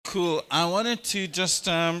Cool. I wanted to just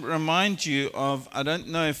remind you of, I don't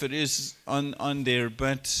know if it is on there,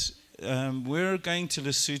 but we're going to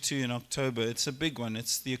Lesotho in October. It's a big one.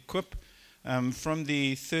 It's the Equip from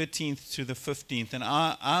the 13th to the 15th. And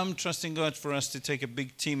I'm trusting God for us to take a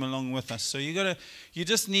big team along with us. So you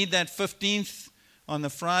just need that 15th. On the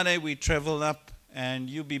Friday, we travel up, and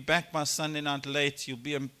you'll be back by Sunday night late. You'll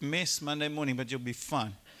be a mess Monday morning, but you'll be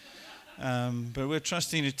fine. But we're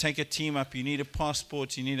trusting to take a team up. You need a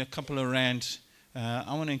passport. You need a couple of rand.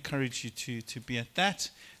 I want to encourage you to be at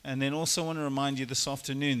that. And then also want to remind you this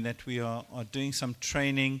afternoon that we are doing some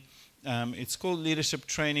training. It's called leadership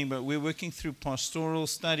training, but we're working through pastoral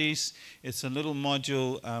studies. It's a little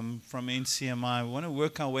module from NCMI. We want to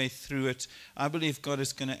work our way through it. I believe God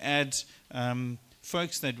is going to add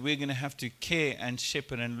folks that we're going to have to care and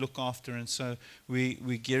shepherd and look after. And so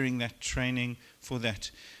we're gearing that training for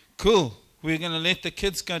that. Cool. We're going to let the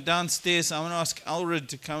kids go downstairs. I want to ask Alred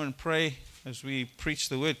to come and pray as we preach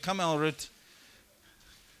the word. Come, Alred.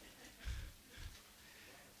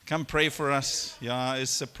 Come pray for us. Yeah,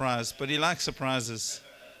 it's a surprise. But he likes surprises.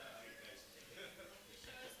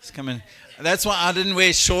 He's coming. That's why I didn't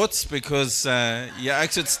wear shorts, because you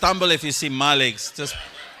actually stumble if you see my legs. Just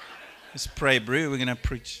pray, bro. We're going to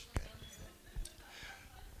preach.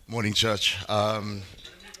 Morning, church.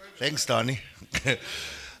 Thanks, Donnie.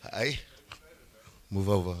 Hey, move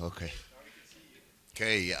over. Okay.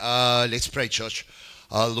 Okay, let's pray, church.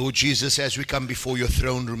 Lord Jesus, as we come before your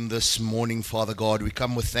throne room this morning, Father God, we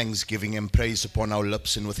come with thanksgiving and praise upon our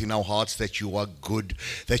lips and within our hearts that you are good,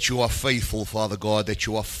 that you are faithful, Father God, that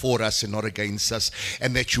you are for us and not against us,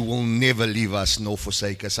 and that you will never leave us nor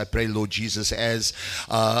forsake us. I pray, Lord Jesus, as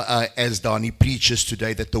Donnie preaches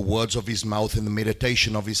today, that the words of his mouth and the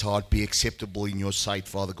meditation of his heart be acceptable in your sight,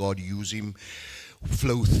 Father God. Use him.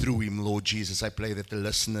 Flow through him, Lord Jesus. I pray that the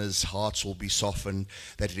listeners' hearts will be softened,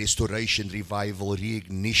 that restoration, revival,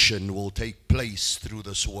 reignition will take place through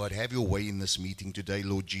this word. Have your way in this meeting today,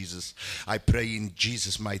 Lord Jesus. I pray in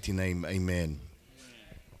Jesus' mighty name. Amen.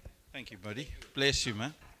 Thank you, buddy. Bless you,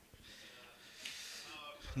 man.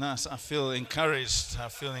 Nice. I feel encouraged.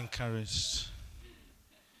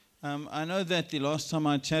 I know that the last time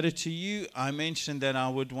I chatted to you, I mentioned that I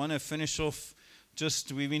would want to finish off.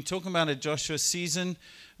 We've been talking about a Joshua season,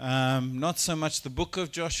 not so much the book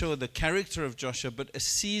of Joshua, the character of Joshua, but a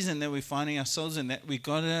season that we're finding ourselves in, that we've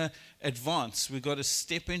got to advance. We've got to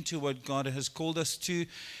step into what God has called us to.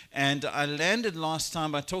 And I landed last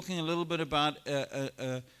time by talking a little bit about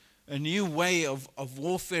a new way of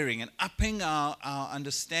warfaring and upping our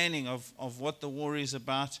understanding of what the war is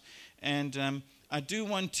about. And I do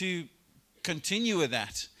want to continue with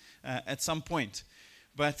that at some point.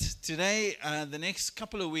 But today, the next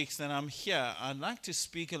couple of weeks that I'm here, I'd like to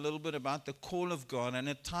speak a little bit about the call of God. And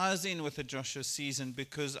it ties in with the Joshua season,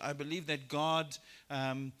 because I believe that God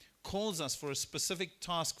calls us for a specific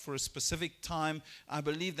task, for a specific time. I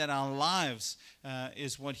believe that our lives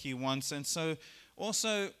is what he wants. And so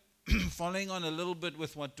also, following on a little bit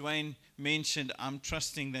with what Dwayne mentioned, I'm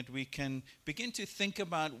trusting that we can begin to think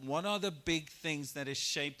about what are the big things that is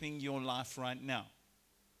shaping your life right now.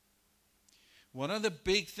 What are the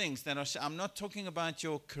big things that I'm not talking about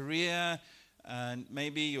your career and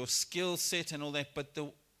maybe your skill set and all that, but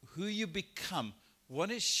who you become.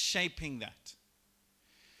 What is shaping that?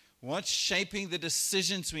 What's shaping the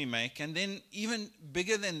decisions we make? And then even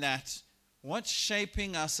bigger than that, what's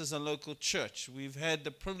shaping us as a local church? We've had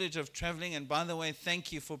the privilege of traveling, and by the way,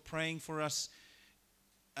 thank you for praying for us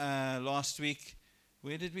last week.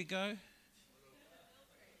 Where did we go?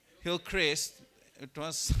 Hillcrest. It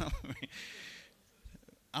was somewhere.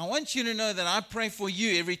 I want you to know that I pray for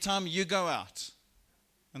you every time you go out.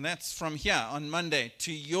 And that's from here on Monday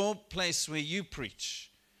to your place where you preach,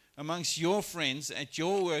 amongst your friends, at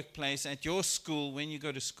your workplace, at your school, when you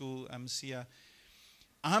go to school, Sia.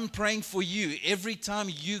 I'm praying for you every time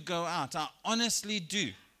you go out. I honestly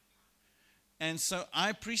do. And so I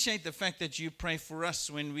appreciate the fact that you pray for us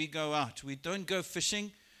when we go out. We don't go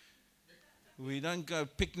fishing. We don't go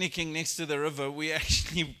picnicking next to the river. We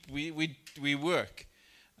actually, we work.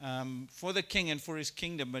 For the King and for his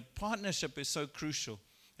kingdom. But partnership is so crucial.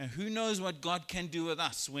 And who knows what God can do with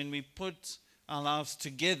us when we put our lives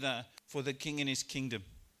together for the King and his kingdom.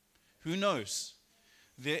 Who knows?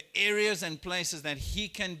 There are areas and places that he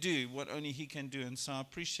can do what only he can do. And so I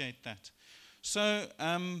appreciate that. So,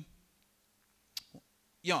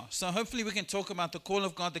 so hopefully we can talk about the call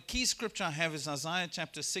of God. The key scripture I have is Isaiah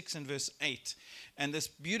chapter 6 and verse 8. And this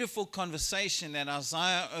beautiful conversation that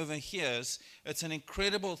Isaiah overhears, it's an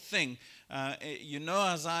incredible thing. You know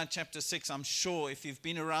Isaiah chapter 6, I'm sure, if you've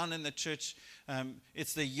been around in the church.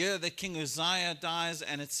 It's the year that King Uzziah dies,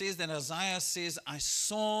 and it says that Isaiah says, I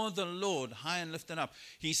saw the Lord high and lifted up.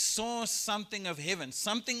 He saw something of heaven.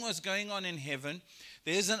 Something was going on in heaven.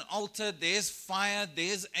 There's an altar, there's fire,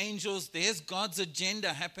 there's angels, there's God's agenda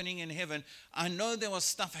happening in heaven. I know there was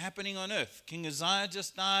stuff happening on earth. King Uzziah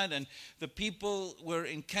just died and the people were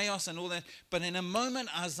in chaos and all that. But in a moment,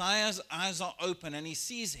 Isaiah's eyes are open and he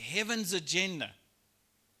sees heaven's agenda.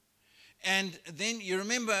 And then you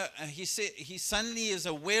remember he said he suddenly is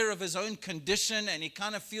aware of his own condition and he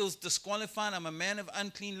kind of feels disqualified. I'm a man of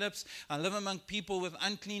unclean lips. I live among people with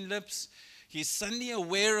unclean lips. He's suddenly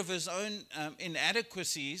aware of his own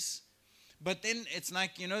inadequacies. But then it's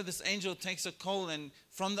like, this angel takes a coal and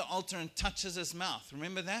from the altar and touches his mouth.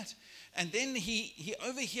 Remember that? And then he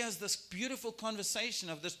overhears this beautiful conversation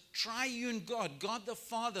of this triune God, God the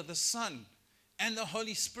Father, the Son, and the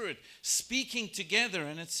Holy Spirit speaking together.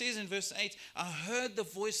 And it says in verse 8, I heard the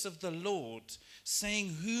voice of the Lord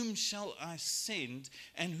saying, whom shall I send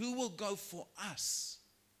and who will go for us?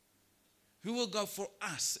 Who will go for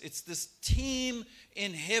us? It's this team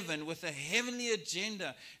in heaven with a heavenly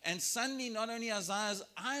agenda. And suddenly not only Isaiah's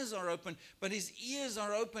eyes are open, but his ears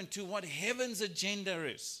are open to what heaven's agenda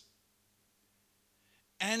is.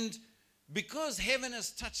 And because heaven has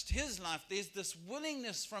touched his life, there's this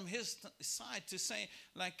willingness from his side to say,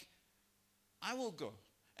 like, I will go.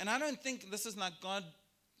 And I don't think this is like God,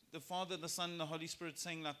 the Father, the Son, and the Holy Spirit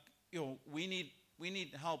saying, like, we need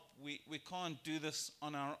help. We can't do this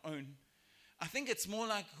on our own. I think it's more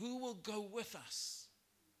like, who will go with us?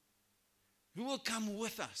 Who will come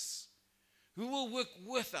with us? Who will work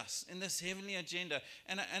with us in this heavenly agenda?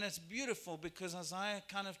 And it's beautiful because Isaiah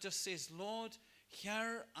kind of just says, Lord,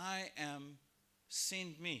 here I am,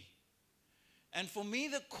 send me. And for me,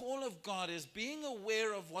 the call of God is being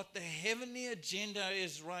aware of what the heavenly agenda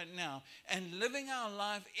is right now and living our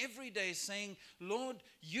life every day saying, Lord,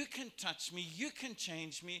 you can touch me, you can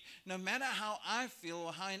change me. No matter how I feel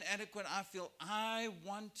or how inadequate I feel, I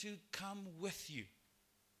want to come with you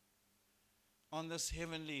on this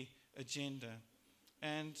heavenly agenda.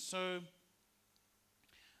 And so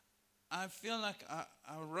I feel like I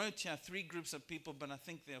wrote here 3 groups of people, but I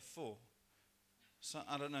think there are 4. So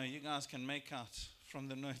I don't know, you guys can make out from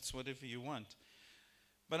the notes whatever you want.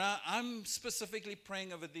 But I'm specifically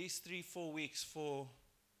praying over these 3-4 weeks for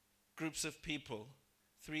groups of people,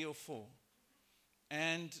 3 or 4.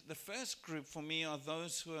 And the first group for me are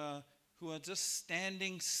those who are just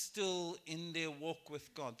standing still in their walk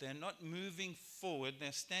with God. They're not moving forward.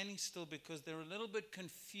 They're standing still because they're a little bit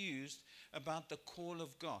confused about the call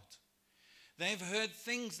of God. They've heard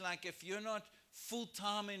things like if you're not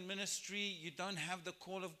full-time in ministry, you don't have the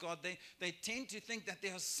call of God. They tend to think that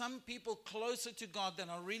there are some people closer to God that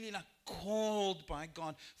are really like called by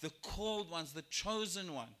God, the called ones, the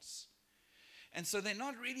chosen ones. And so they're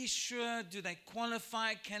not really sure, do they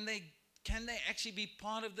qualify? Can they actually be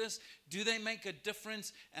part of this? Do they make a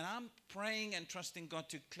difference? And I'm praying and trusting God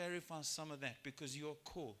to clarify some of that because you're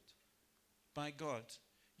called by God.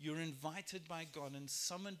 You're invited by God and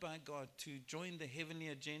summoned by God to join the heavenly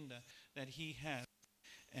agenda that He has.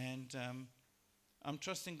 And I'm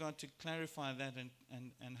trusting God to clarify that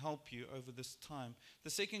and help you over this time. The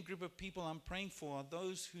second group of people I'm praying for are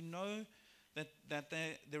those who know that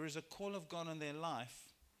there is a call of God on their life,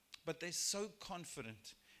 but they're so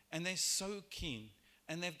confident and they're so keen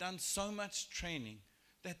and they've done so much training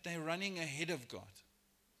that they're running ahead of God.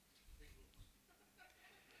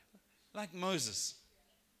 Like Moses.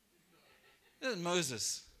 This is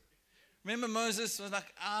Moses. Remember Moses was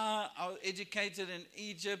like, I was educated in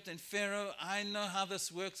Egypt and Pharaoh. I know how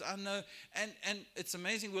this works. I know. And it's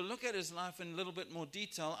amazing. We'll look at his life in a little bit more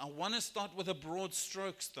detail. I want to start with the broad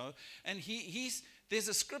strokes though. And there's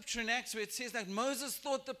a scripture in Acts where it says that Moses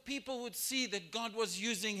thought the people would see that God was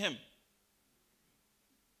using him.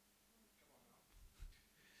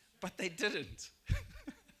 But they didn't.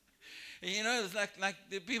 It's like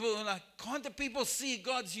the people were like, can't the people see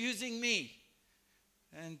God's using me?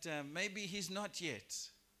 And maybe he's not yet.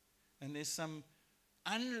 And there's some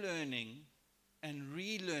unlearning and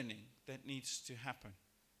relearning that needs to happen.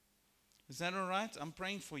 Is that all right? I'm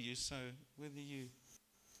praying for you, so whether you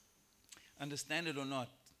understand it or not,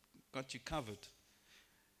 got you covered.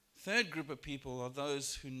 Third group of people are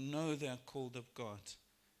those who know they are called of God,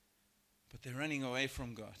 but they're running away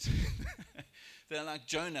from God. They're like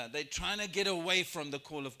Jonah. They're trying to get away from the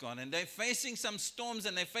call of God. And they're facing some storms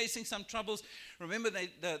and they're facing some troubles. Remember,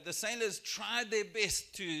 the sailors tried their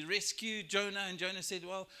best to rescue Jonah. And Jonah said,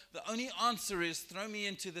 well, the only answer is throw me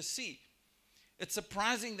into the sea. It's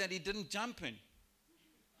surprising that he didn't jump in.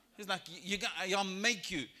 He's like, I'll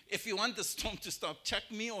make you. If you want the storm to stop, chuck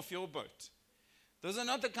me off your boat. Those are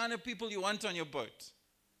not the kind of people you want on your boat.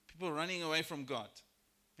 People running away from God.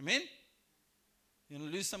 Amen? You're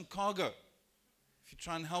going to lose some cargo if you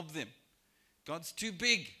try and help them. God's too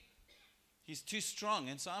big. He's too strong.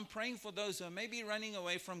 And so I'm praying for those who are maybe running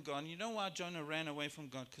away from God. And you know why Jonah ran away from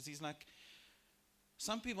God? Because he's like,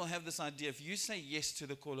 some people have this idea, if you say yes to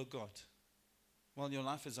the call of God, well, your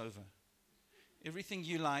life is over. Everything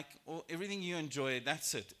you like, or everything you enjoy,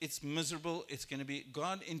 that's it. It's miserable. It's going to be,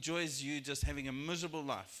 God enjoys you just having a miserable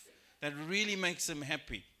life. That really makes him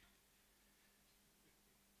happy.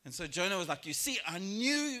 And so Jonah was like, you see, I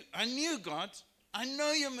knew God. I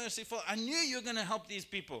know you're merciful. I knew you were going to help these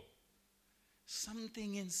people.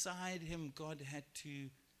 Something inside him, God had to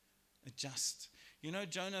adjust. You know,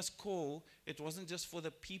 Jonah's call, it wasn't just for the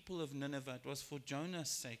people of Nineveh. It was for Jonah's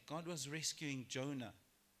sake. God was rescuing Jonah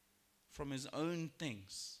from his own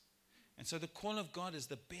things. And so the call of God is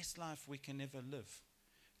the best life we can ever live.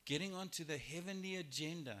 Getting onto the heavenly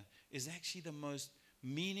agenda is actually the most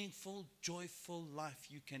meaningful, joyful life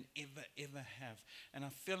you can ever have. And I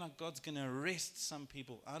feel like God's going to arrest some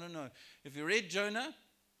people. I don't know. If you read Jonah,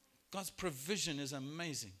 God's provision is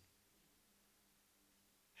amazing.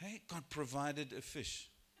 Hey, God provided a fish.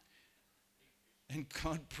 And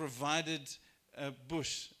God provided a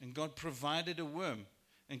bush. And God provided a worm.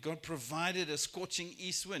 And God provided a scorching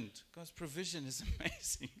east wind. God's provision is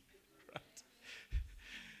amazing. Right?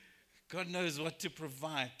 God knows what to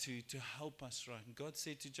provide to help us, right? And God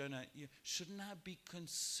said to Jonah, shouldn't I be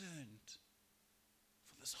concerned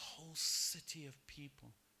for this whole city of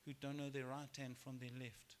people who don't know their right hand from their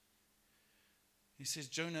left? He says,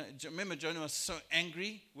 remember Jonah was so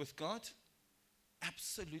angry with God?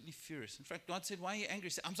 Absolutely furious. In fact, God said, why are you angry?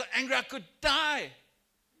 He said, I'm so angry I could die.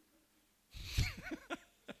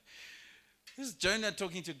 This is Jonah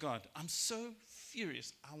talking to God. I'm so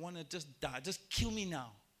furious. I want to just die. Just kill me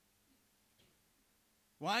now.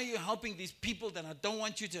 Why are you helping these people that I don't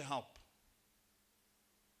want you to help?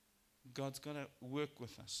 God's got to work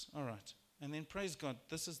with us. All right. And then praise God.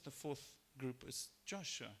 This is the fourth group. It's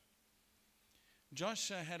Joshua.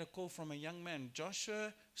 Joshua had a call from a young man.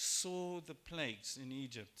 Joshua saw the plagues in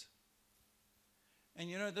Egypt. And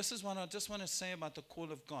you know, this is what I just want to say about the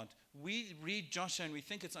call of God. We read Joshua and we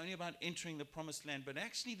think it's only about entering the promised land. But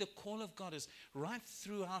actually the call of God is right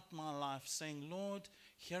throughout my life saying, Lord,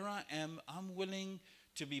 here I am. I'm willing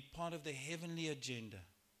to be part of the heavenly agenda.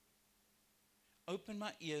 Open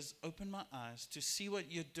my ears, open my eyes to see what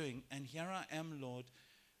you're doing. And here I am, Lord.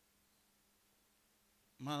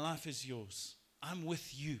 My life is yours. I'm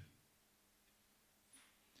with you.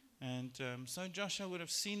 And so Joshua would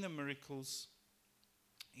have seen the miracles.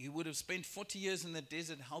 He would have spent 40 years in the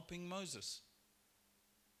desert helping Moses.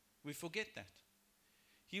 We forget that.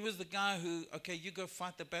 He was the guy who, okay, you go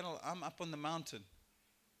fight the battle. I'm up on the mountain.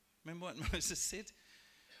 Remember what Moses said?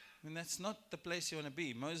 I mean, that's not the place you want to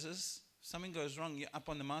be. Moses, something goes wrong, you're up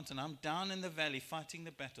on the mountain. I'm down in the valley fighting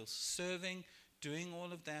the battles, serving, doing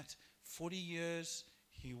all of that. 40 years,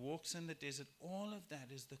 he walks in the desert. All of that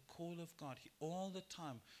is the call of God. All the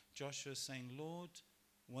time, Joshua is saying, Lord,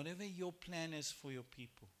 whatever your plan is for your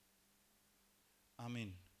people, I'm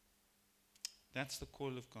in. That's the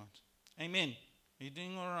call of God. Amen. Are you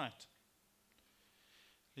doing all right?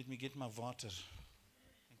 Let me get my water.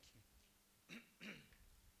 Thank you.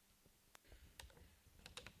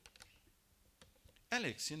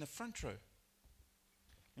 Alex, in the front row.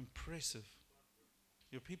 Impressive.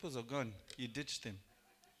 Your peoples are gone. You ditched them.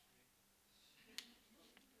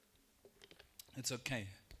 It's okay.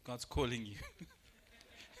 God's calling you.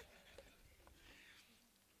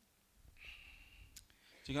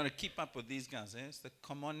 So you got to keep up with these guys. It's the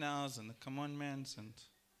come on nows and the come on mans, and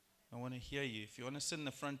I want to hear you. If you want to sit in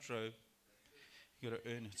the front row, you got to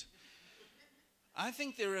earn it. I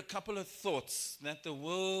think there are a couple of thoughts that the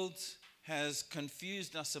world has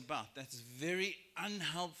confused us about that's very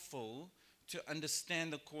unhelpful to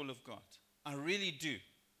understand the call of God. I really do.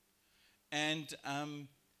 And I'm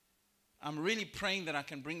really praying that I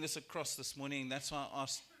can bring this across this morning. That's why I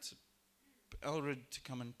asked Elred to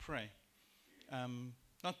come and pray.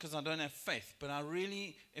 Not because I don't have faith, but I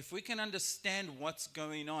really, if we can understand what's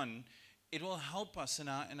going on, it will help us in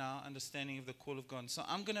our understanding of the call of God. So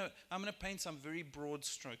I'm gonna paint some very broad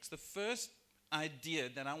strokes. The first idea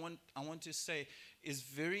that I want to say is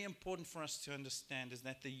very important for us to understand is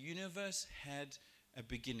that the universe had a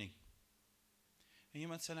beginning. And you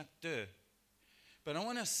might say like, duh. But I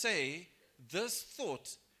want to say this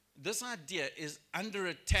thought, this idea is under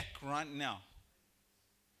attack right now.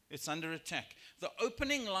 It's under attack. The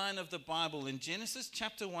opening line of the Bible in Genesis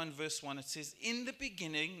chapter 1 verse 1, it says, in the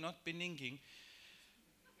beginning, not beninging,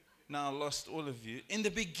 now I lost all of you. In the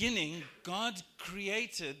beginning, God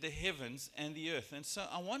created the heavens and the earth. And so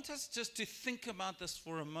I want us just to think about this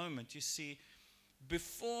for a moment. You see,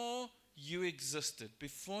 before you existed,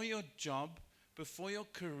 before your job, before your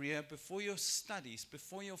career, before your studies,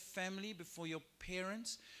 before your family, before your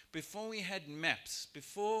parents, before we had maps,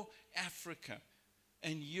 before Africa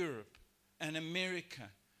and Europe and America,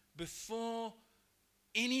 before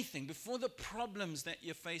anything, before the problems that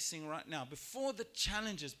you're facing right now, before the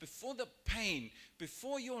challenges, before the pain,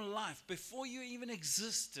 before your life, before you even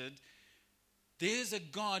existed, there's a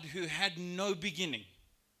God who had no beginning.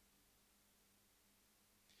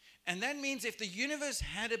 And that means if the universe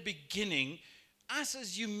had a beginning, us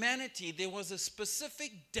as humanity, there was a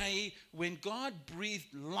specific day when God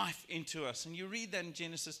breathed life into us. And you read that in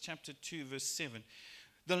Genesis chapter 2, verse 7.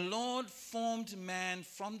 The Lord formed man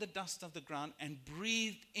from the dust of the ground and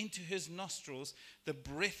breathed into his nostrils the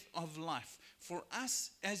breath of life. For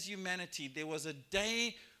us as humanity, there was a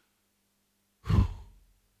day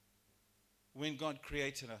when God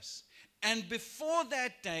created us. And before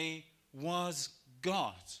that day was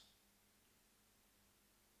God.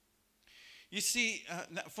 You see,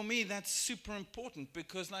 for me, that's super important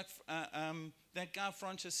because like that guy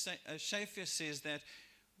Francis Schaeffer says that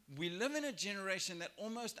we live in a generation that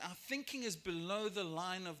almost our thinking is below the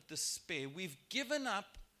line of despair. We've given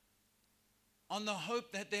up on the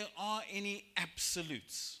hope that there are any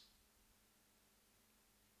absolutes.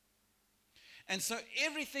 And so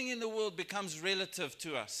everything in the world becomes relative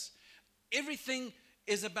to us. Everything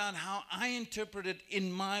is about how I interpret it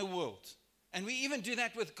in my world. And we even do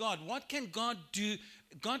that with God. What can God do?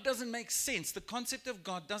 God doesn't make sense. The concept of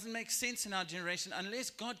God doesn't make sense in our generation unless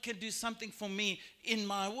God can do something for me in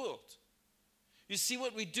my world. You see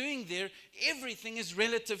what we're doing there? Everything is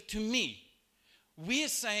relative to me. We're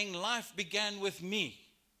saying life began with me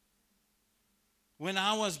when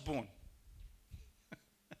I was born.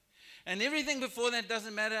 And everything before that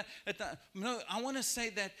doesn't matter. No, I want to say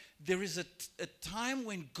that there is a time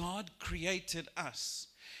when God created us.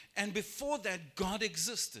 And before that, God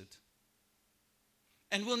existed.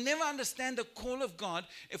 And we'll never understand the call of God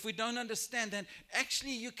if we don't understand that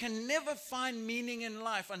actually you can never find meaning in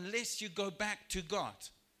life unless you go back to God.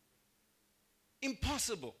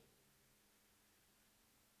 Impossible.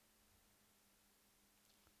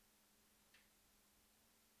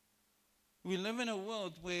 We live in a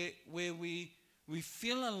world where we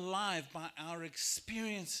feel alive by our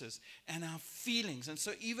experiences and our feelings. And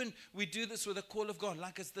so even we do this with the call of God,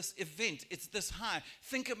 like it's this event, it's this high.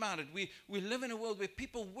 Think about it. We live in a world where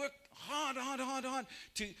people work hard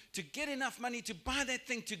to get enough money to buy that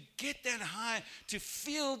thing, to get that high, to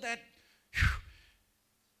feel that.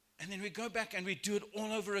 And then we go back and we do it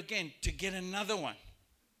all over again to get another one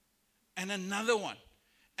and another one.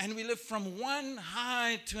 And we live from one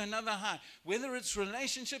high to another high, whether it's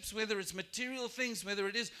relationships, whether it's material things, whether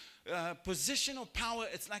it is positional power.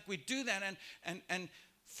 It's like we do that. And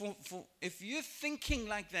for if you're thinking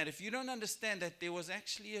like that, if you don't understand that there was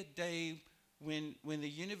actually a day when the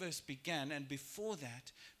universe began, and before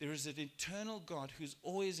that, there is an eternal God who's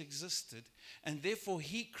always existed, and therefore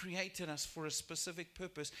He created us for a specific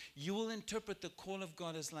purpose, you will interpret the call of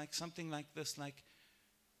God as like something like this, like,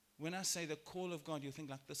 when I say the call of God, you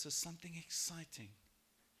think like this is something exciting.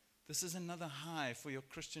 This is another high for your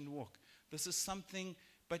Christian walk. This is something,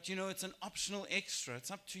 but you know, it's an optional extra.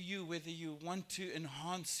 It's up to you whether you want to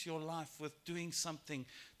enhance your life with doing something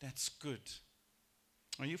that's good.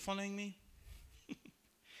 Are you following me?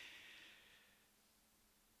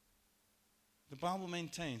 The Bible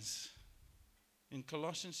maintains in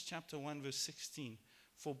Colossians chapter 1 verse 16,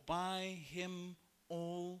 for by Him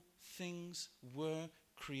all things were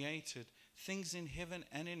created, things in heaven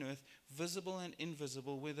and in earth, visible and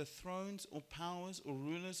invisible, whether thrones or powers or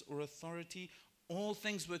rulers or authority, all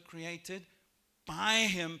things were created by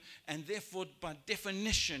Him, and therefore by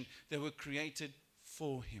definition they were created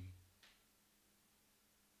for Him.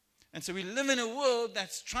 And so we live in a world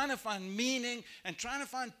that's trying to find meaning and trying to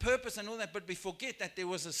find purpose and all that, but we forget that there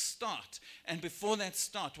was a start. And before that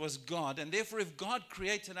start was God. And therefore, if God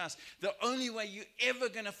created us, the only way you're ever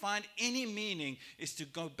going to find any meaning is to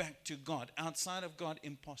go back to God. Outside of God,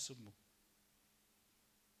 impossible.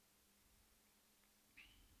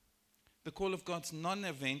 The call of God's not an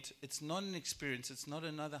event. It's not an experience. It's not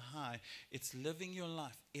another high. It's living your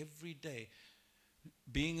life every day,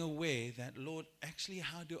 being aware that, Lord, actually,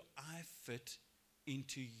 how do I fit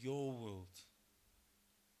into your world?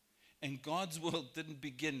 And God's world didn't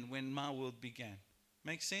begin when my world began.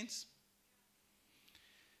 Make sense?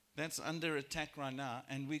 That's under attack right now.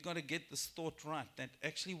 And we've got to get this thought right, that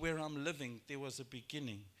actually where I'm living, there was a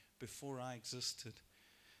beginning before I existed.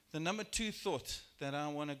 The number 2 thought that I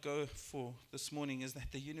want to go for this morning is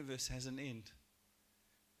that the universe has an end.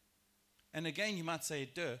 And again, you might say,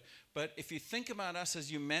 duh, but if you think about us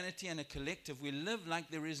as humanity and a collective, we live like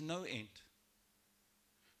there is no end.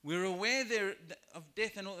 We're aware of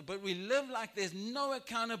death and all, but we live like there's no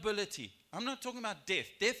accountability. I'm not talking about death.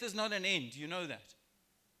 Death is not an end. You know that.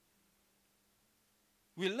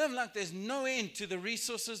 We live like there's no end to the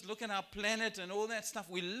resources. Look at our planet and all that stuff.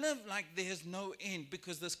 We live like there's no end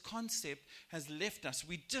because this concept has left us.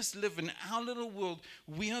 We just live in our little world.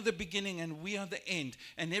 We are the beginning and we are the end.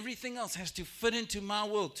 And everything else has to fit into my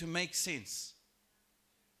world to make sense.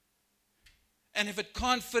 And if it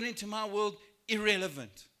can't fit into my world,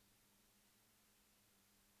 irrelevant.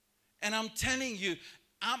 And I'm telling you,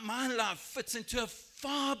 my life fits into a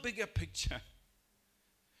far bigger picture.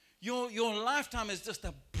 Your lifetime is just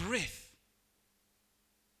a breath.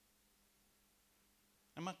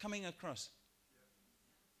 Am I coming across?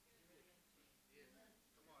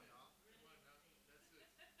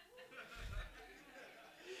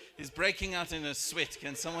 He's breaking out in a sweat.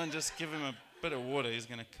 Can someone just give him a bit of water? He's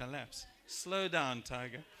going to collapse. Slow down,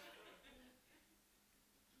 Tiger.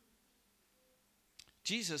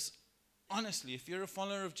 Jesus, honestly, if you're a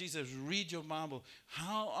follower of Jesus, read your Bible.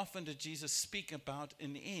 How often did Jesus speak about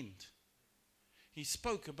an end? He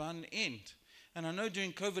spoke about an end. And I know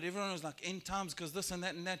during COVID, everyone was like, end times, because this and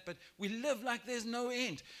that, but we live like there's no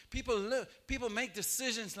end. People make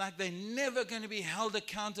decisions like they're never going to be held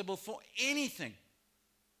accountable for anything.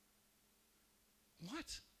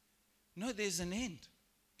 What? No, there's an end.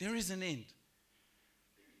 There is an end.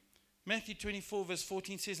 Matthew 24 verse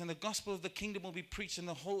 14 says, and the gospel of the kingdom will be preached in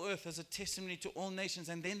the whole earth as a testimony to all nations,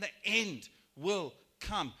 and then the end will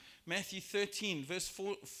come. Matthew 13 verse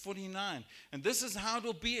 49. And this is how it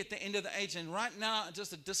will be at the end of the age. And right now,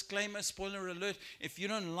 just a disclaimer, spoiler alert, if you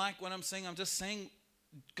don't like what I'm saying, I'm just saying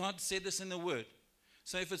God said this in the word.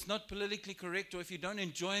 So if it's not politically correct, or if you don't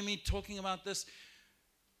enjoy me talking about this,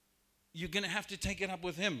 you're going to have to take it up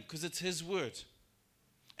with him, because it's his word.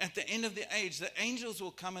 At the end of the age, the angels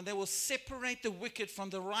will come and they will separate the wicked from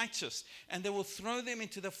the righteous, and they will throw them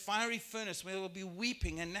into the fiery furnace where there will be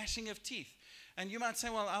weeping and gnashing of teeth. And you might say,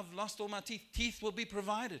 well, I've lost all my teeth. Teeth will be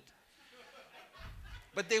provided.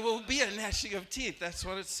 But there will be a gnashing of teeth. That's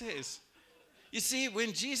what it says. You see,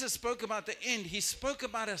 when Jesus spoke about the end, he spoke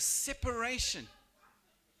about a separation.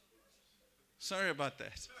 Sorry about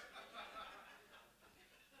that.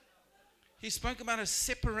 He spoke about a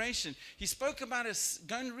separation. He spoke about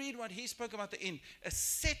go and read what he spoke about the end. A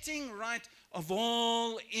setting right of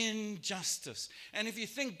all injustice. And if you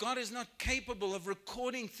think God is not capable of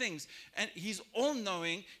recording things, and he's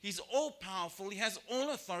all-knowing, he's all-powerful, he has all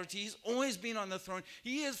authority, he's always been on the throne,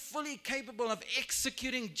 he is fully capable of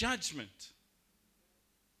executing judgment.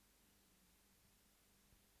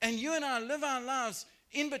 And you and I live our lives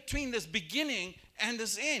in between this beginning and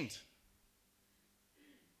this end.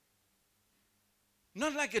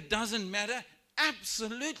 Not like it doesn't matter.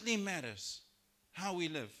 Absolutely matters how we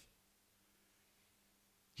live.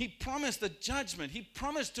 He promised the judgment. He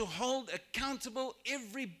promised to hold accountable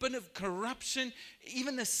every bit of corruption.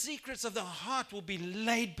 Even the secrets of the heart will be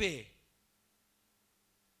laid bare.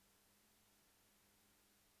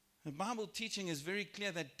 The Bible teaching is very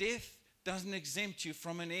clear that death doesn't exempt you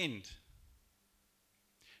from an end.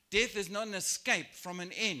 Death is not an escape from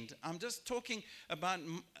an end. I'm just talking about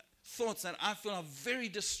thoughts that I feel are very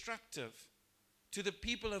destructive to the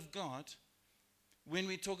people of God when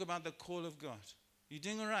we talk about the call of God. You're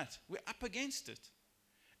doing all right. We're up against it.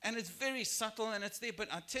 And it's very subtle and it's there. But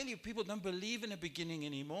I tell you, people don't believe in a beginning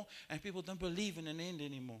anymore, and people don't believe in an end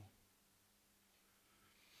anymore.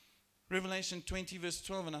 Revelation 20 verse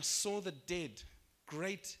 12, and I saw the dead,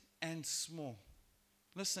 great and small.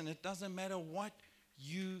 Listen, it doesn't matter what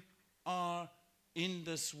you are in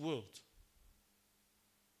this world.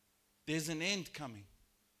 There's an end coming.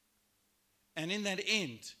 And in that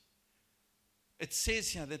end, it says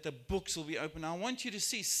here that the books will be open. I want you to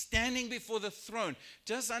see, standing before the throne,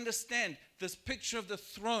 just understand this picture of the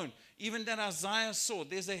throne, even that Isaiah saw.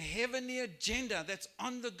 There's a heavenly agenda that's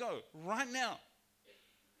on the go right now.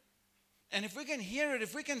 And if we can hear it,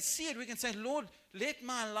 if we can see it, we can say, Lord, let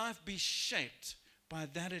my life be shaped by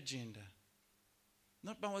that agenda.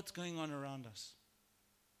 not by what's going on around us.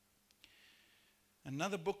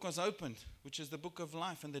 Another book was opened, which is the book of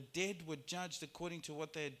life, and the dead were judged according to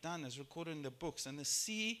what they had done, as recorded in the books. And the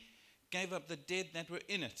sea gave up the dead that were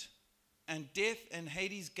in it, and death and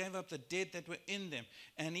Hades gave up the dead that were in them.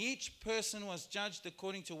 And each person was judged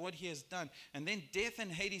according to what he has done. And then death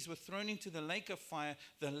and Hades were thrown into the lake of fire.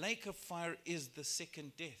 The lake of fire is the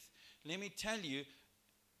second death. Let me tell you,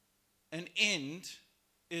 an end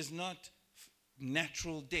is not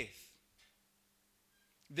natural death.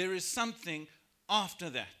 There is something after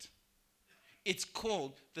that. It's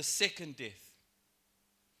called the second death.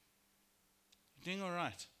 You doing all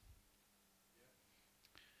right?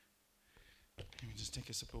 Let me just take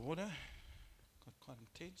a sip of water. Got quite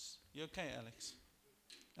intense. You okay, Alex?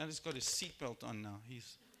 Alex got his seatbelt on now.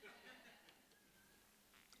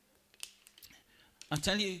 I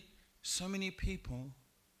tell you, so many people,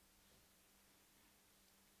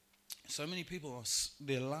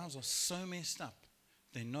 their lives are so messed up.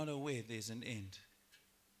 They're not aware there's an end.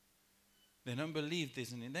 They don't believe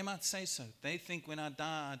there's an end. They might say so. They think when I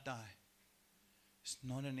die, I die. It's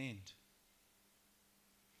not an end.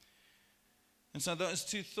 And so those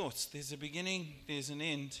two thoughts, there's a beginning, there's an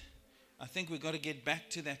end. I think we've got to get back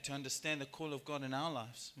to that to understand the call of God in our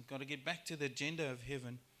lives. We've got to get back to the agenda of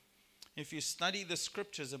heaven. If you study the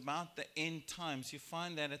scriptures about the end times, you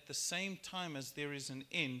find that at the same time as there is an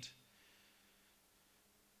end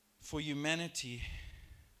for humanity,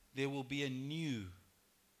 there will be a new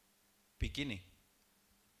beginning.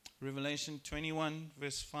 Revelation 21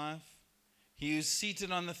 verse 5. He is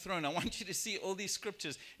seated on the throne. I want you to see all these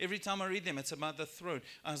scriptures. Every time I read them, it's about the throne.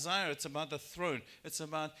 Isaiah, it's about the throne. It's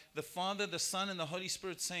about the Father, the Son, and the Holy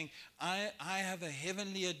Spirit saying, I have a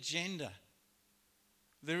heavenly agenda.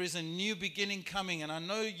 There is a new beginning coming. And I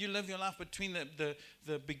know you live your life between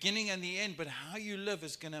the beginning and the end, but how you live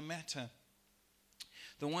is going to matter.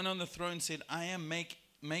 The one on the throne said, I am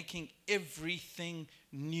making everything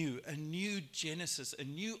new, a new Genesis, a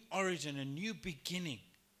new origin, a new beginning.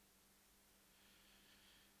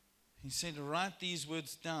 He said, write these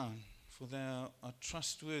words down, for they are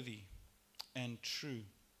trustworthy and true.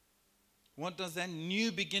 What does that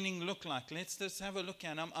new beginning look like? Let's just have a look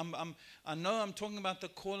at it. I know I'm talking about the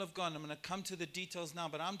call of God. I'm going to come to the details now,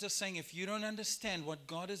 but I'm just saying if you don't understand what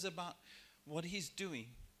God is about, what He's doing,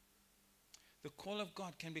 the call of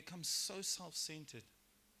God can become so self-centered.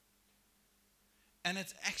 And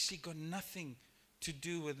it's actually got nothing to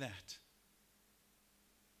do with that.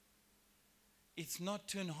 It's not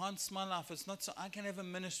to enhance my life. It's not so I can have a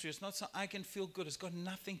ministry. It's not so I can feel good. It's got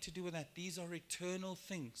nothing to do with that. These are eternal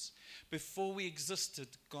things. Before we existed,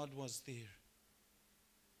 God was there.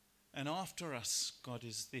 And after us, God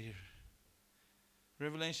is there.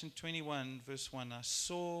 Revelation 21 verse 1. I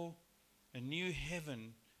saw a new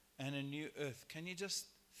heaven and a new earth. Can you just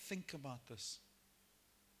think about this?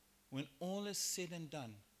 When all is said and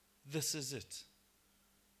done, this is it.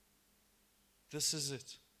 This is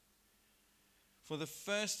it. For the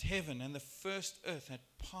first heaven and the first earth had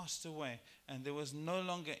passed away, and there was no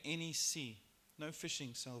longer any sea, no fishing,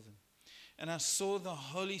 Selvin. And I saw the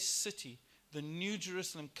holy city, the new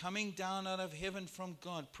Jerusalem, coming down out of heaven from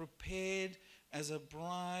God, prepared as a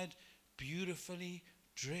bride, beautifully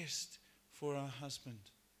dressed for her husband.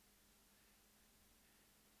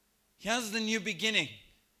 Here's the new beginning.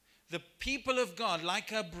 The people of God,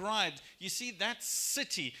 like a bride. You see, that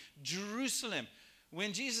city, Jerusalem.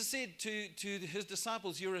 When Jesus said to His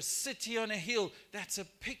disciples, you're a city on a hill, that's a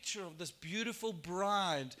picture of this beautiful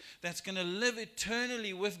bride that's going to live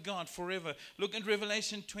eternally with God forever. Look at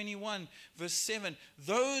Revelation 21, verse 7.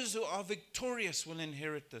 Those who are victorious will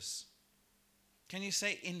inherit this. Can you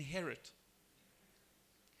say inherit?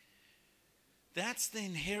 That's the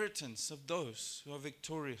inheritance of those who are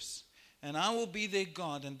victorious. And I will be their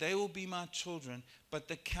God, and they will be my children. But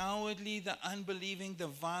the cowardly, the unbelieving, the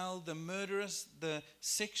vile, the murderers, the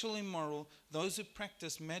sexual immoral, those who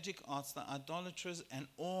practice magic arts, the idolaters, and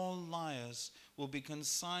all liars will be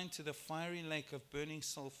consigned to the fiery lake of burning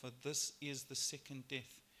sulfur. This is the second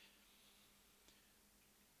death.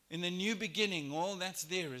 In the new beginning, all that's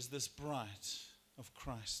there is this bride of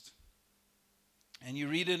Christ. And you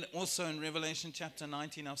read it also in Revelation chapter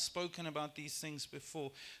 19. I've spoken about these things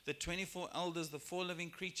before. The 24 elders, the 4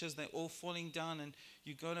 living creatures, they're all falling down. And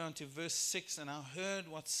you go down to verse 6. And I heard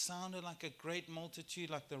what sounded like a great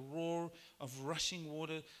multitude, like the roar of rushing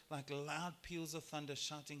water, like loud peals of thunder,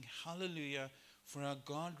 shouting, Hallelujah, for our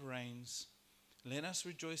God reigns. Let us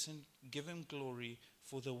rejoice and give Him glory,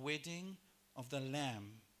 for the wedding of the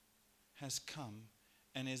Lamb has come,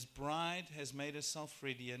 and His bride has made herself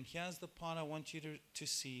ready. And here's the part I want you to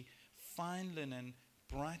see. Fine linen,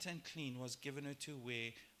 bright and clean, was given her to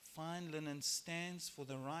wear. Fine linen stands for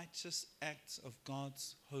the righteous acts of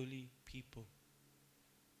God's holy people.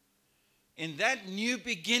 In that new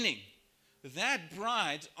beginning, that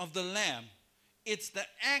bride of the Lamb, it's the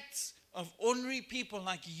acts of ordinary people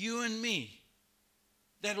like you and me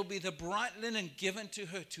that will be the bright linen given to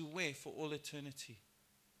her to wear for all eternity.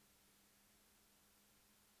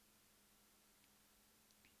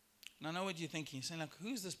 And I know what you're thinking. You're saying, like,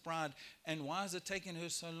 who's this bride and why is it taking her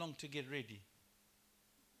so long to get ready?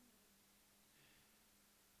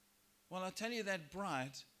 Well, I'll tell you, that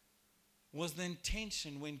bride was the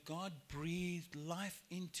intention when God breathed life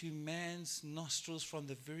into man's nostrils from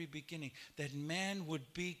the very beginning, that man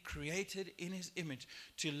would be created in his image,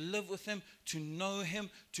 to live with him, to know him,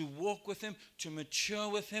 to walk with him, to mature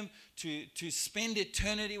with him, to spend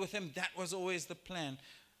eternity with him. That was always the plan.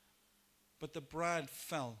 But the bride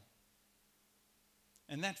fell.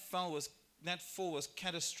 And that fall was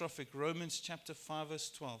catastrophic. Romans chapter 5 verse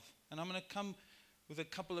 12. And I'm going to come with a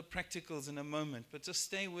couple of practicals in a moment, but just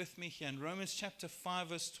stay with me here. In Romans chapter 5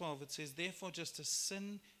 verse 12, it says, therefore just as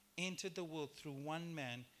sin entered the world through one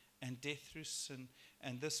man, and death through sin,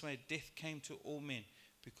 and this way death came to all men,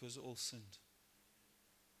 because all sinned.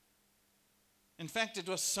 In fact, it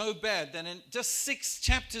was so bad that in just 6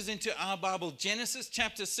 chapters into our Bible, Genesis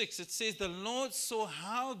chapter 6, it says, the Lord saw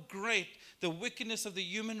how great the wickedness of the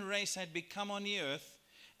human race had become on the earth,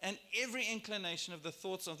 and every inclination of the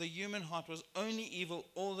thoughts of the human heart was only evil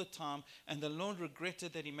all the time, and the Lord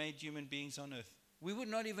regretted that he made human beings on earth. We would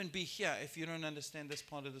not even be here if you don't understand this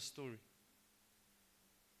part of the story.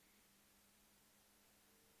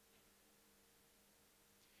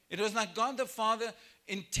 It was like God the Father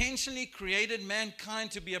intentionally created mankind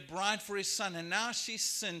to be a bride for his son, and now she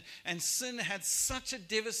sinned, and sin had such a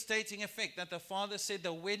devastating effect that the Father said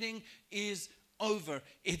the wedding is over.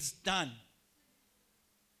 It's done.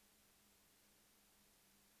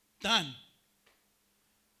 Done.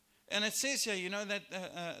 And it says here,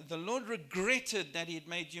 that the Lord regretted that he had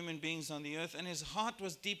made human beings on the earth, and his heart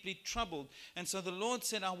was deeply troubled. And so the Lord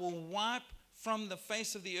said, I will wipe from the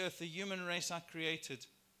face of the earth the human race I created.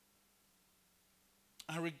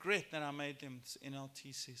 I regret that I made them,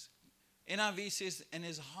 NLT says. NIV says, and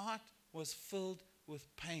his heart was filled with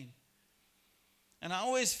pain. And I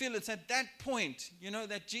always feel it's at that point,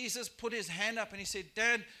 that Jesus put his hand up and he said,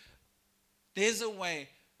 Dad, there's a way.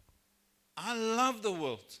 I love the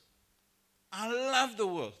world. I love the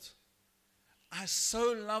world. I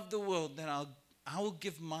so love the world that I will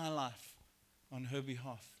give my life on her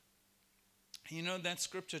behalf. That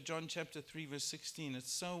scripture, John chapter 3 verse 16,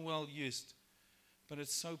 it's so well used, but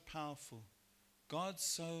it's so powerful. God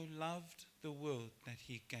so loved the world that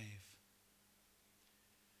he gave.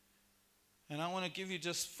 And I want to give you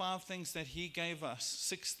just 5 things that he gave us,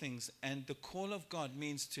 6 things. And the call of God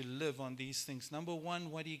means to live on these things. Number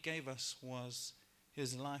 1, what he gave us was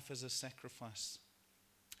his life as a sacrifice.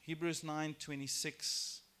 Hebrews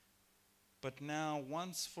 9:26. But now,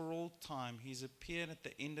 once for all time, he's appeared at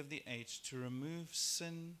the end of the age to remove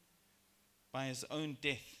sin by his own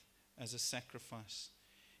death as a sacrifice.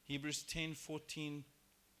 Hebrews 10:14.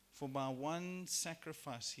 For by one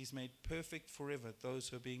sacrifice he's made perfect forever those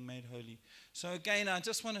who are being made holy. So again, I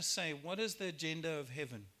just want to say, what is the agenda of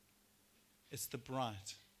heaven? It's the bride.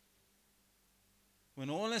 When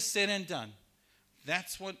all is said and done,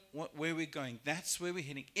 that's where we're going. That's where we're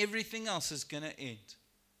heading. Everything else is going to end.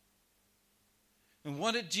 And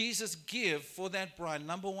what did Jesus give for that bride?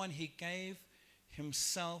 Number 1, he gave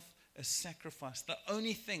himself a sacrifice. The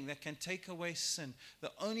only thing that can take away sin.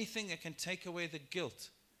 The only thing that can take away the guilt.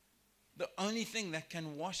 The only thing that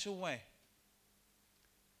can wash away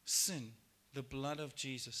sin, the blood of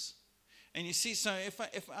Jesus. And you see, so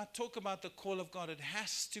if I talk about the call of God, it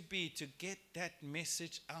has to be to get that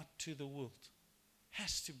message out to the world.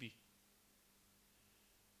 Has to be.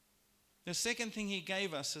 The second thing he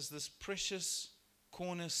gave us is this precious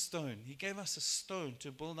cornerstone. He gave us a stone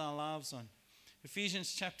to build our lives on.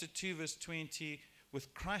 Ephesians chapter 2 verse 20,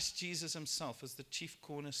 with Christ Jesus himself as the chief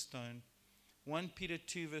cornerstone. 1 Peter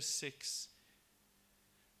 2 verse 6.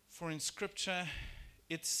 For in scripture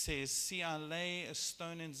it says, see, I lay a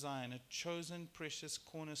stone in Zion, a chosen precious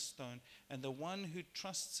cornerstone, and the one who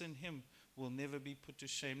trusts in him will never be put to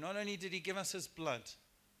shame. Not only did he give us his blood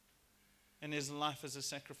and his life as a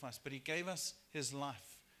sacrifice, but he gave us his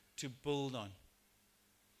life to build on.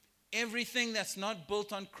 Everything that's not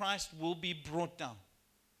built on Christ will be brought down.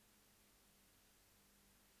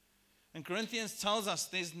 And Corinthians tells us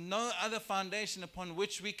there's no other foundation upon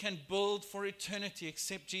which we can build for eternity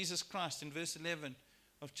except Jesus Christ in verse 11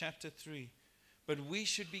 of chapter 3. But we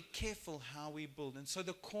should be careful how we build. And so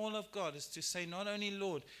the call of God is to say, not only,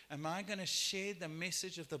 Lord, am I going to share the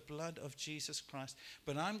message of the blood of Jesus Christ,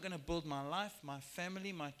 but I'm going to build my life, my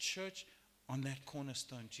family, my church on that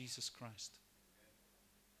cornerstone, Jesus Christ.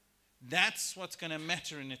 That's what's going to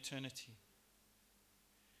matter in eternity.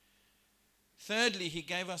 Thirdly, he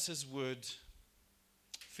gave us his word.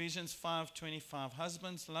 Ephesians 5:25.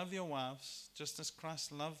 Husbands, love your wives, just as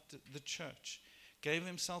Christ loved the church, gave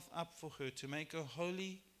himself up for her to make her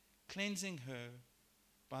holy, cleansing her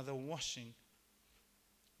by the washing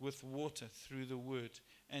with water through the word,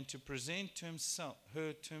 and to present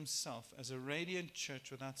her to himself as a radiant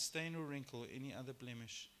church without stain or wrinkle or any other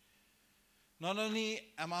blemish. Not only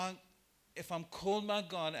if I'm called by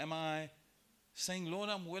God, am I saying, Lord,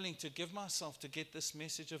 I'm willing to give myself to get this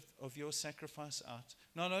message of your sacrifice out.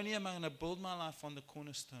 Not only am I going to build my life on the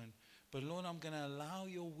cornerstone, but Lord, I'm going to allow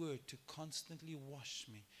your word to constantly wash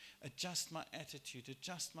me, adjust my attitude,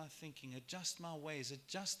 adjust my thinking, adjust my ways,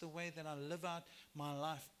 adjust the way that I live out my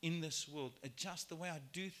life in this world, adjust the way I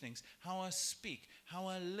do things, how I speak, how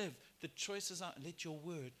I live, the choices let your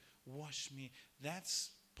word wash me. That's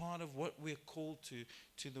part of what we're called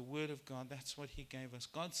to the word of God. That's what he gave us.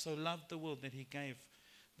 God so loved the world that he gave.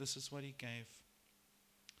 This is what he gave.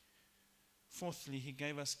 Fourthly, he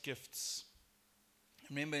gave us gifts.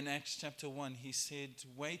 Remember in Acts chapter 1, he said,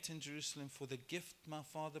 wait in Jerusalem for the gift my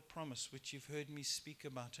Father promised, which you've heard me speak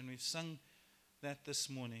about. And we've sung that this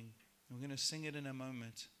morning. We're going to sing it in a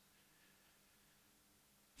moment.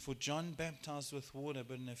 For John baptized with water,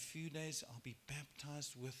 but in a few days I'll be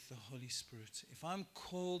baptized with the Holy Spirit. If I'm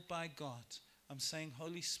called by God, I'm saying,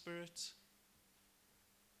 Holy Spirit,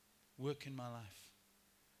 work in my life.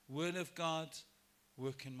 Word of God,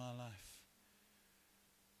 work in my life.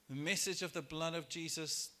 The message of the blood of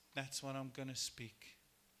Jesus, that's what I'm going to speak.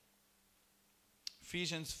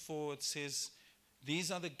 Ephesians 4, it says,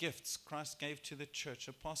 these are the gifts Christ gave to the church: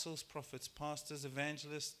 apostles, prophets, pastors,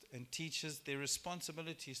 evangelists, and teachers. Their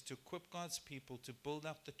responsibility is to equip God's people to build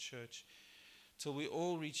up the church till we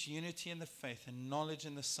all reach unity in the faith and knowledge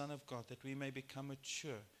in the Son of God, that we may become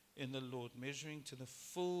mature in the Lord, measuring to the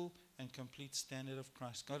full and complete standard of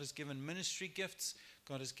Christ. God has given ministry gifts.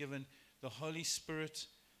 God has given the Holy Spirit.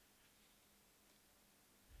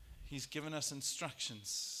 He's given us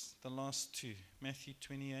instructions. The last two, Matthew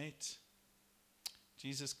 28.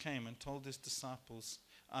 Jesus came and told his disciples,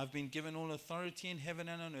 I've been given all authority in heaven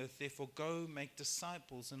and on earth. Therefore go make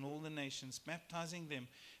disciples in all the nations, baptizing them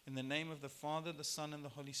in the name of the Father, the Son, and the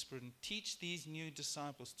Holy Spirit. And teach these new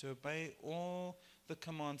disciples to obey all the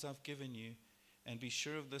commands I've given you. And be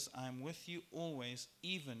sure of this, I am with you always,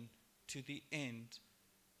 even to the end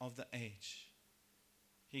of the age.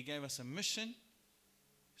 He gave us a mission,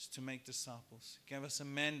 is to make disciples. He gave us a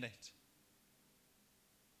mandate.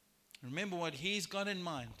 Remember, what he's got in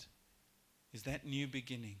mind is that new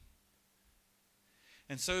beginning.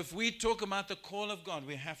 And so if we talk about the call of God,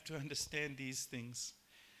 we have to understand these things.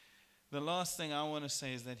 The last thing I want to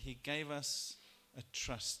say is that he gave us a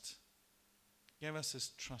trust. He gave us his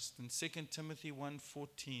trust. In 2 Timothy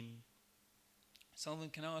 1:14,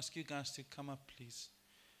 Selvin, can I ask you guys to come up, please?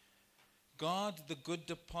 Guard the good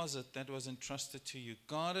deposit that was entrusted to you.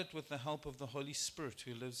 Guard it with the help of the Holy Spirit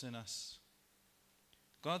who lives in us.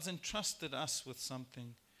 God's entrusted us with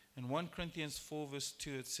something. In 1 Corinthians 4 verse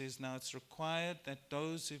 2 it says, now it's required that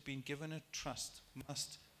those who've been given a trust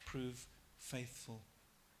must prove faithful.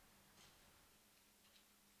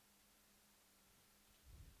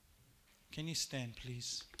 Can you stand,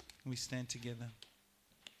 please? We stand together.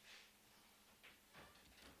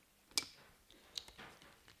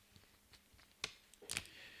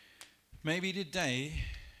 Maybe today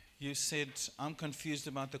you said, I'm confused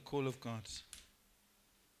about the call of God.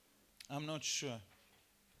 I'm not sure.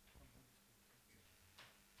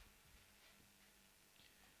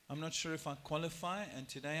 I'm not sure if I qualify, and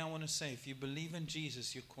today I want to say, if you believe in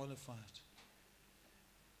Jesus, you're qualified.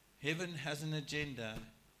 Heaven has an agenda.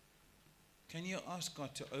 Can you ask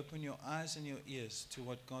God to open your eyes and your ears to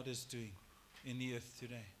what God is doing in the earth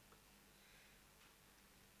today?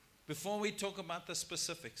 Before we talk about the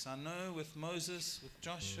specifics, I know with Moses, with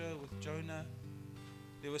Joshua, with Jonah,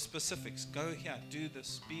 there were specifics. Go here, do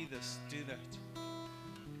this, be this, do that.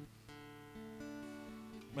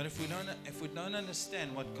 But if we don't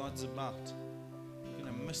understand what God's about, we're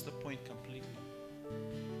going to miss the point completely.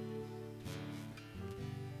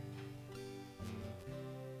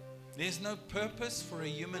 There's no purpose for a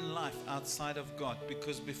human life outside of God,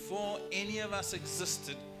 because before any of us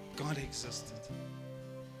existed, God existed.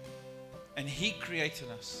 And He created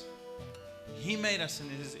us. He made us in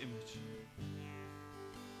His image.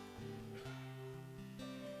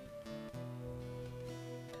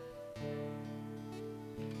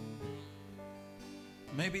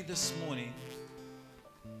 Maybe this morning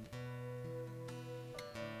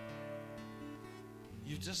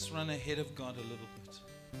you've just run ahead of God a little bit.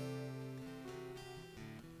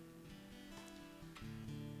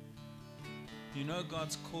 You know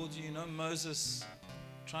God's called you. You know Moses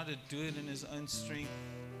tried to do it in his own strength,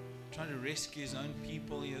 trying to rescue his own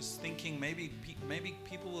people. He was thinking maybe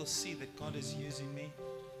people will see that God is using me.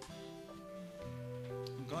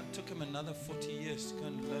 And God took him another 40 years to go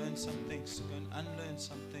and learn some things, to go and unlearn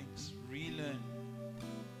some things, relearn.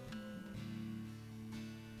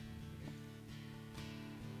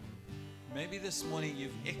 Maybe this morning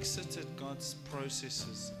you've exited God's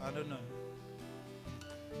processes. I don't know.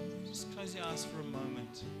 Just close your eyes for a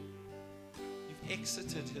moment. You've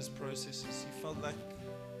exited his processes. You felt like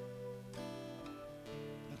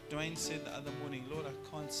Dwayne said the other morning, Lord, I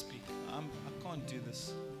can't speak. I can't do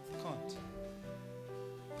this. I can't.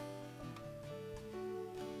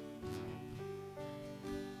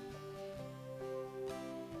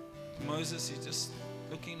 Moses, he's just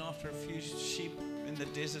looking after a few sheep in the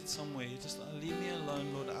desert somewhere. You just leave me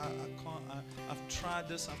alone, Lord. I can't. I've tried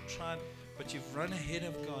this. I've tried. But you've run ahead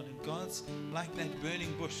of God, and God's like that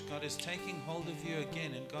burning bush. God is taking hold of you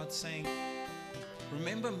again, and God's saying,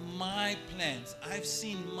 remember my plans. I've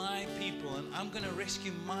seen my people, and I'm going to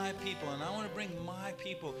rescue my people, and I want to bring my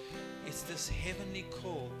people. It's this heavenly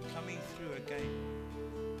call coming through again.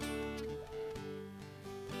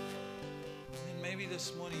 And maybe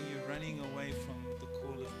this morning you're running away from the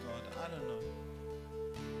call of God. I don't know.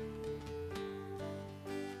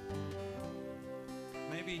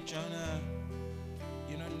 Maybe Jonah,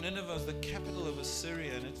 Nineveh was the capital of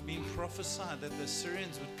Assyria, and it's been prophesied that the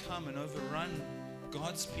Assyrians would come and overrun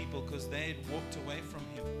God's people because they had walked away from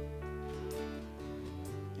him.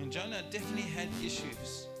 And Jonah definitely had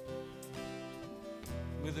issues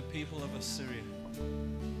with the people of Assyria.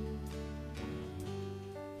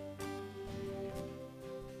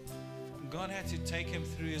 God had to take him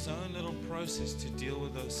through his own little process to deal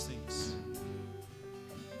with those things.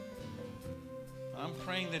 I'm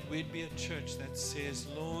praying that we'd be a church that says,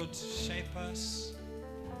 Lord, shape us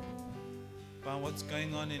by what's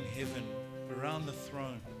going on in heaven, around the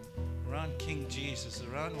throne, around King Jesus,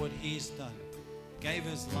 around what he's done. He gave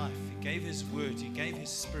his life, he gave his word, he gave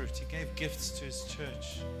his spirit, he gave gifts to his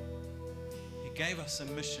church. He gave us a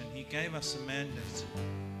mission, he gave us a mandate.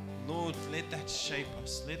 Lord, let that shape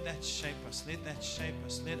us, let that shape us, let that shape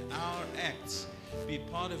us. Let our acts be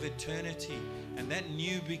part of eternity and that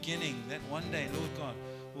new beginning that one day, Lord God,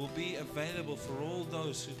 will be available for all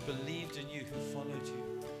those who believed in you, who followed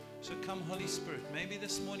you. So come, Holy Spirit. Maybe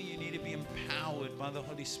this morning you need to be empowered by the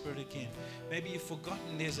Holy Spirit again. Maybe you've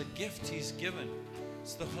forgotten there's a gift he's given.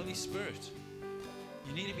 It's the Holy Spirit.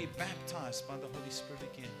 You need to be baptized by the Holy Spirit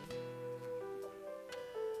again.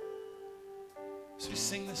 So we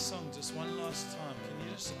sing this song just one last time. Can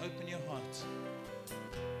you just open your heart?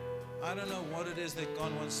 I don't know what it is that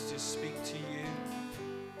God wants to speak to you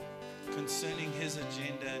concerning his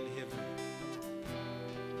agenda in heaven.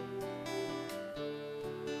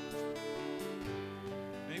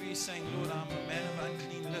 Maybe you're saying, Lord, I'm a man of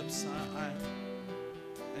unclean lips.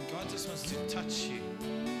 And God just wants to touch you.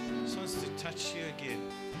 Just wants to touch you again.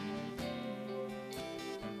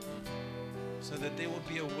 So that there will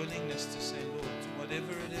be a willingness to say, Lord,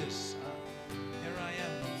 whatever it is, here I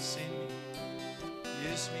am, Lord, send me.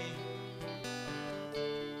 Use me.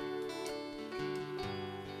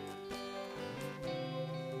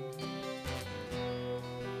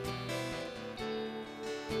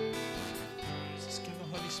 Just give the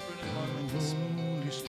Holy Spirit a moment.